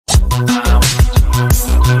Hey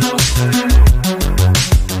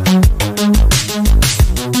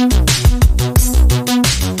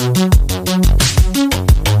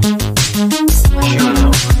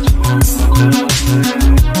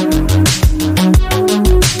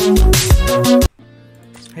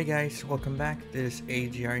guys, welcome back. This is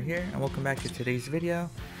AGR here, and welcome back to today's video.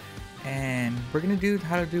 And we're gonna do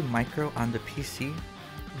how to do micro on the PC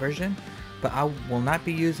version, but I will not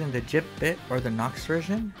be using the JIP bit or the Nox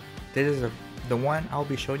version. This is the one I'll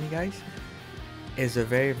be showing you guys is a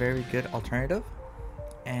very good alternative,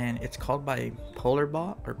 and it's called by Polar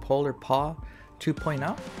Paw or Polar Paw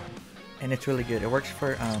 2.0, and it's really good. It works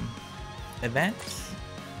for events,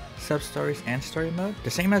 sub stories, and story mode, the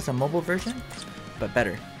same as the mobile version, but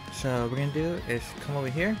better. So what we're gonna do is come over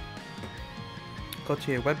here, go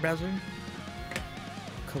to your web browser,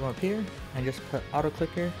 come up here and just put auto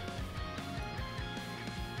clicker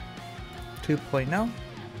 2.0.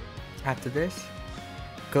 After this,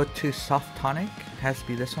 go to soft tonic, has to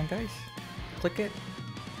be this one guys, click it,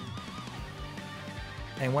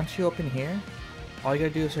 and once you open here, all you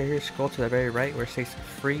gotta do is right here scroll to the very right where it says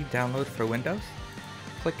free download for Windows,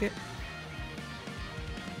 click it,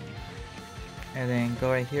 and then go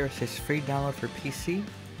right here, it says free download for PC.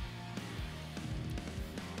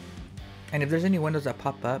 And if there's any windows that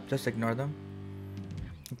pop up, just ignore them,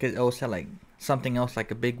 because it will say like something else, like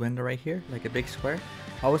a big window right here, like a big square.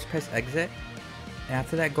 Always press exit, and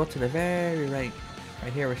after that go to the very right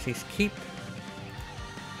here where it says keep,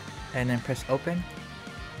 and then press open.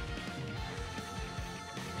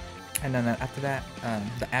 And then after that,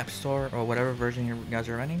 the App Store or whatever version you guys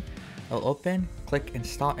are running will open, click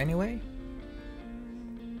install anyway.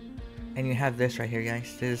 And you have this right here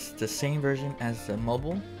guys. This is the same version as the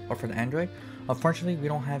mobile or for the Android. Unfortunately, we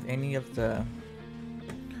don't have any of the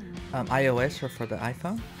iOS or for the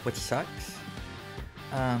iPhone, which sucks.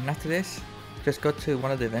 After this, just go to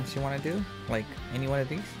one of the events you want to do, like any one of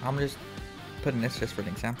these. I'm just putting this just for an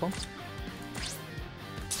example.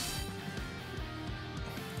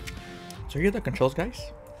 So here are the controls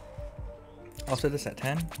guys. I'll set this at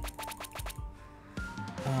 10.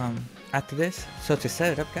 After this, so to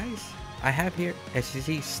set it up guys, I have here as you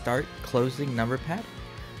see start closing number pad.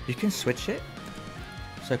 You can switch it,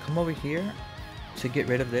 so come over here to get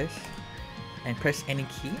rid of this and press any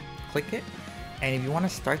key, click it, and if you want to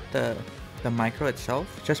start the micro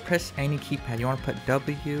itself, just press any keypad. You want to put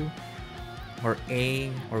W or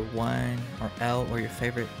A or 1 or L or your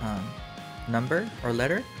favorite number or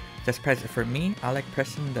letter, just press it. For me, I like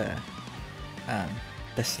pressing the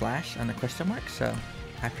slash and the question mark, so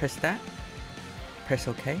I press that, press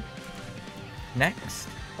OK. Next,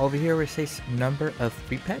 over here where it says number of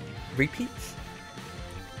repeats,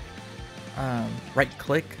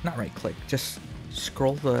 just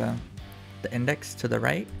scroll the index to the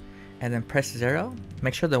right and then press 0,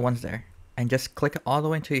 make sure the one's there, and just click it all the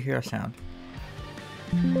way until you hear a sound.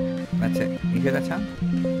 That's it. You hear that sound?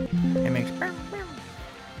 It makes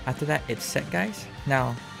after that it's set guys.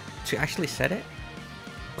 Now to actually set it,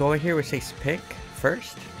 go over here where it says pick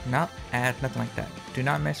first, not add, nothing like that. Do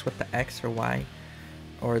not mess with the X or Y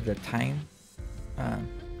or the time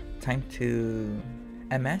to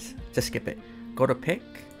MS, just skip it. Go to pick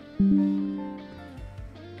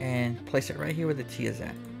and place it right here where the T is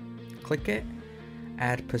at. Click it,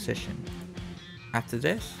 add position. After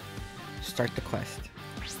this, start the quest.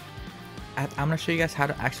 I'm gonna show you guys how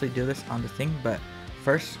to actually do this on the thing, but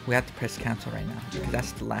first we have to press cancel right now because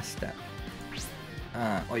that's the last step.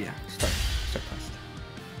 Oh yeah, start quest.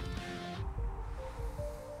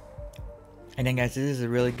 And then guys, this is a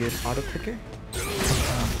really good auto clicker.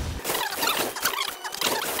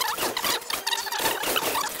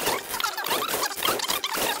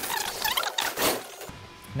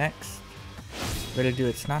 Next, we're gonna do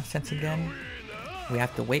its nonsense again. We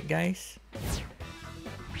have to wait guys.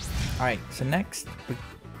 Alright, so next we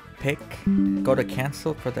pick, go to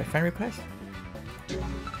cancel for the friend request,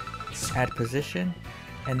 add position,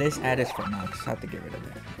 and this add is for now, so I have to get rid of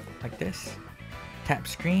that. Like this. Tap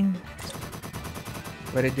screen,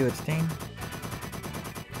 let it do its thing.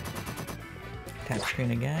 Tap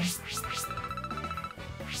screen again.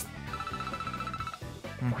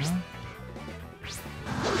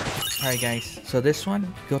 Alright guys, so this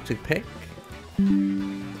one, go to pick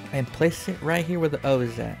and place it right here where the O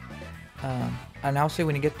is at. And also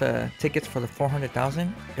when you get the tickets for the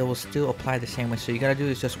 400,000, it will still apply the same way. So you gotta do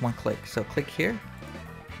is just one click. So click here,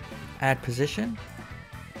 add position.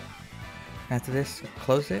 After this,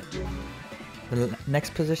 close it. The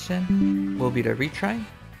next position will be the retry.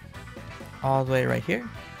 All the way right here.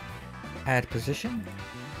 Add position.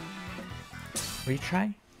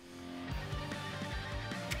 Retry.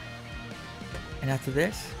 And after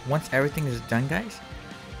this, once everything is done, guys,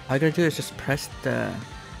 all you gotta do is just press the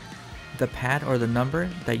pad or the number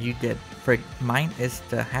that you did. For mine is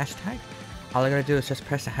the hashtag. All I gotta do is just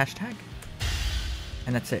press the hashtag,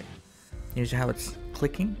 and that's it. Usually how it's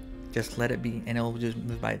clicking, just let it be and it will just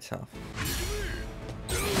move by itself.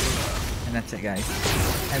 And that's it, guys.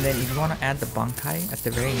 And then if you want to add the Bankai at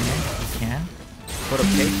the very end, you can. Go to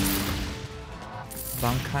pick,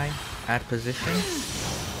 Bankai, add position,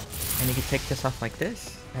 and you can take this off like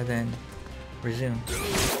this, and then resume.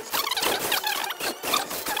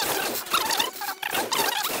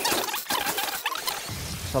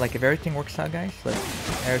 So like if everything works out, guys, like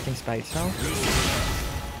everything's by itself,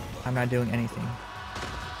 I'm not doing anything.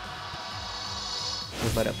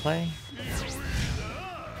 Just let it play.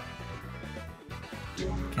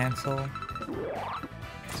 Cancel.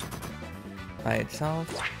 By itself.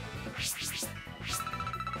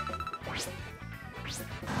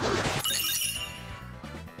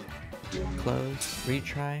 Close.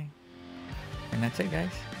 Retry. And that's it, guys.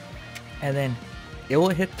 And then it will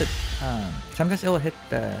hit the sometimes it will hit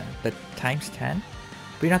the times 10,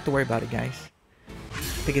 but you don't have to worry about it, guys,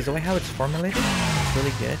 because the way how it's formulated, it's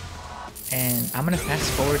really good. And I'm gonna fast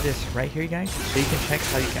forward this right here, guys, so you can check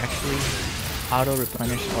how you can actually auto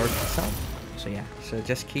replenish orbs itself. So yeah, so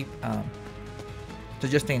just keep so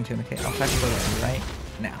just stay in tune. Okay, I'll fast forward right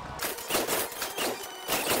now.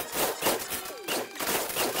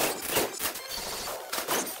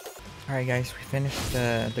 Alright guys, we finished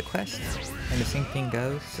the quest, and the same thing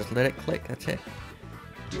goes, just let it click, that's it.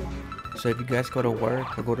 So if you guys go to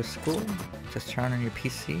work or go to school, just turn on your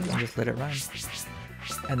PC and just let it run.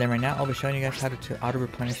 And then right now I'll be showing you guys how to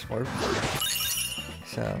auto-replenish orbs.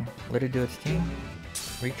 So let it do its thing,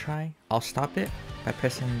 retry. I'll stop it by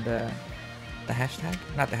pressing the hashtag,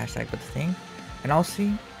 not the hashtag, but the thing. And I'll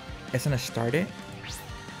see, it's gonna start it,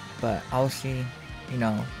 but I'll see, you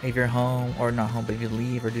know, if you're home or not home, but if you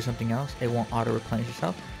leave or do something else, it won't auto replenish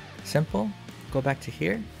itself. Simple. Go back to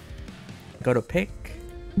here, go to pick,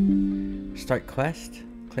 start quest,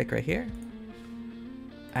 click right here,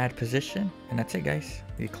 add position, and that's it, guys.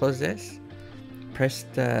 You close this, press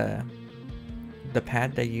the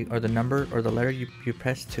pad that you, or the number or the letter you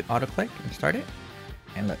press to auto click and start it,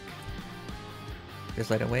 and look, just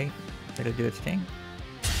let it wait, let it do its thing,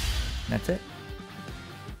 and that's it.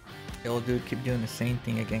 It'll keep doing the same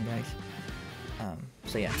thing again, guys.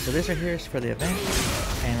 So yeah, so this right here is for the event,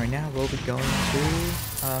 and right now we'll be going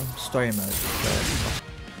to story mode. So,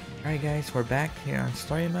 alright guys, we're back here on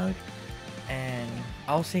story mode, and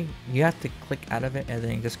I'll see you have to click out of it and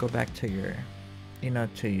then just go back to your, you know,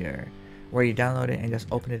 to your where you download it and just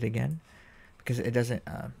open it again, because it doesn't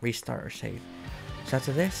restart or save. So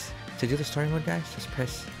after this, to do the story mode, guys, just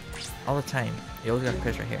press all the time. You always gotta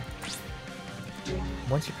press right here.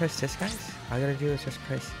 Once you press this, guys, all you gotta do is just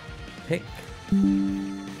press pick,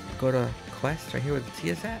 go to quest right here where the T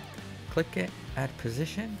is at, click it, add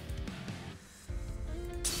position,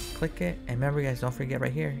 click it, and remember, guys, don't forget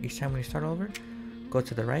right here, each time when you start over, go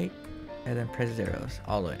to the right and then press zeros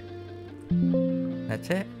all the way. That's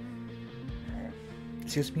it.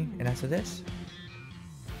 Excuse me. And after this,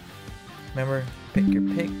 remember, pick your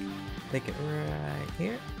pick, click it right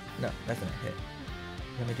here. No, that's not hit.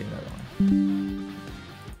 Let me do another one.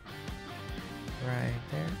 Right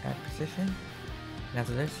there, add position. And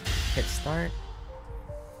after this, hit start.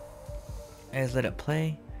 And just let it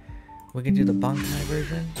play. We can do the Bankai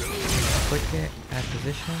version. Click it, add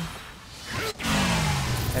position.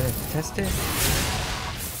 And then to test it,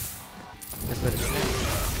 just let it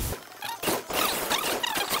test.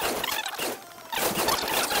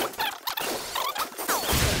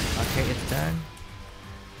 Okay, it's done.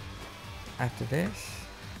 After this,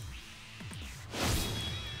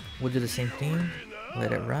 we'll do the same thing,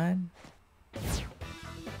 let it run,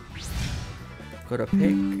 go to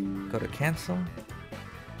pick, go to cancel,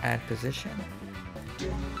 add position,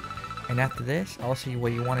 and after this, also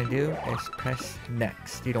what you want to do is press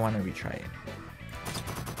next. You don't want to retry it.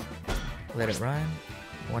 Let it run.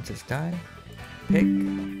 Once it's done, pick,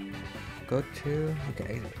 go to,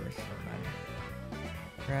 okay, exit first,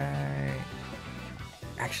 right.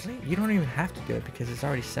 Actually, you don't even have to do it because it's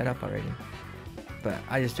already set up already. But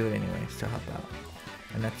I just do it anyways to help out.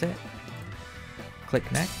 And that's it.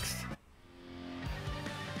 Click next.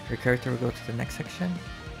 Your character will go to the next section.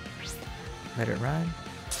 Let it run.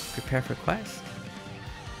 Prepare for quest.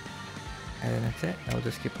 And then that's it. I will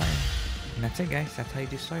just keep playing. And that's it, guys. That's how you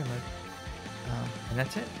do story mode. And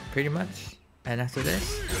that's it, pretty much. And after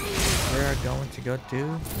this, we are going to go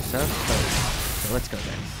do sub-story. So let's go, guys.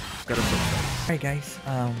 Let's go to sub-story. Alright, guys.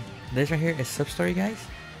 This right here is sub-story, guys.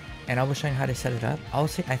 And I will show you how to set it up. I'll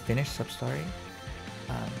say I finished sub-story.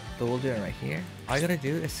 But we'll do it right here. All you gotta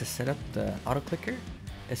do is to set up the auto clicker.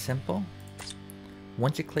 It's simple.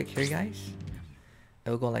 Once you click here, guys,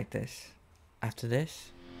 it'll go like this. After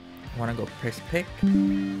this, you wanna go press pick.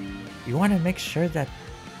 You wanna make sure that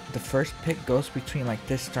the first pick goes between like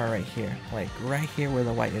this star right here, like right here where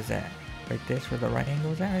the white is at, right this where the right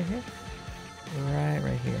angle is at, right here,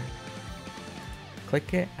 right here.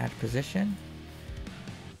 Click it, add position.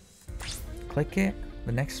 Click it.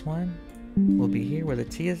 The next one will be here where the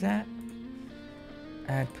T is at.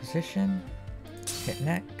 Add position. Hit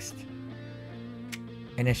next.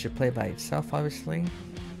 And it should play by itself, obviously.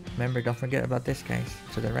 Remember, don't forget about this, guys.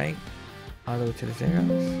 To the right, all the way to the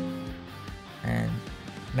zeros. And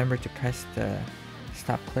remember to press the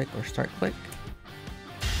stop click or start click.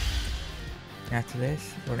 After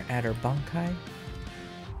this, we're gonna add our Bankai.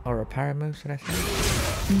 Or a power move, should I say.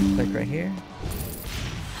 Click right here.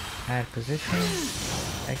 Add position.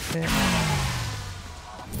 Exit.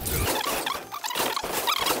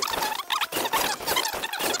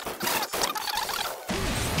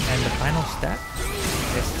 And the final step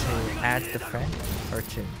is to add the friend, or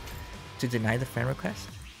to deny the friend request.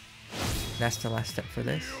 That's the last step for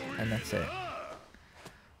this, and that's it.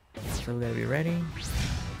 So we gotta be ready.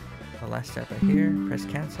 The last step right here, press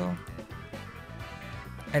cancel.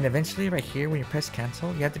 And eventually right here when you press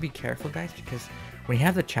cancel, you have to be careful, guys, because when you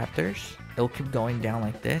have the chapters, it'll keep going down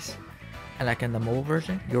like this. And like in the mobile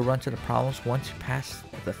version, you'll run to the problems once you pass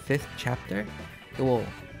the 5th chapter, it will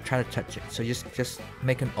try to touch it. So just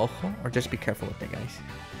make an ojo, or just be careful with it, guys.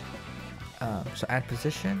 So add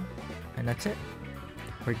position, and that's it.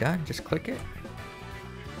 We're done. Just click it.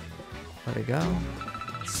 Let it go.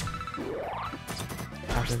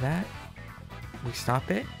 After that, we stop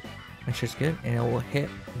it. Make sure it's good, and it will hit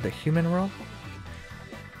the human world.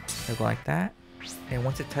 It'll go like that. And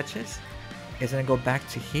once it touches, it's gonna go back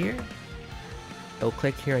to here. It'll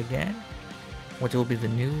click here again, which will be the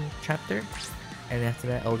new chapter. And after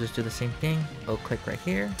that, it'll just do the same thing. It'll click right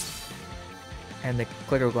here. And the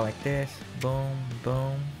clicker will go like this. Boom,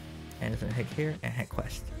 boom. And it's gonna hit here and hit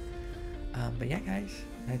quest. But yeah, guys,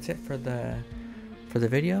 that's it for the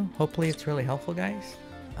video. Hopefully it's really helpful, guys.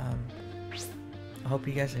 I hope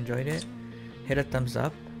you guys enjoyed it. Hit a thumbs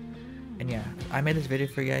up. And yeah, I made this video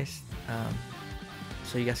for you guys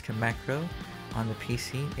so you guys can macro on the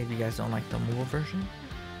PC if you guys don't like the mobile version,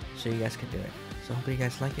 so you guys can do it. So hopefully you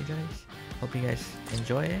guys like it, guys. Hope you guys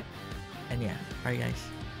enjoy it. And yeah, alright guys,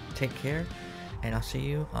 take care, and I'll see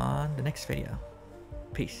you on the next video.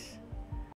 Peace.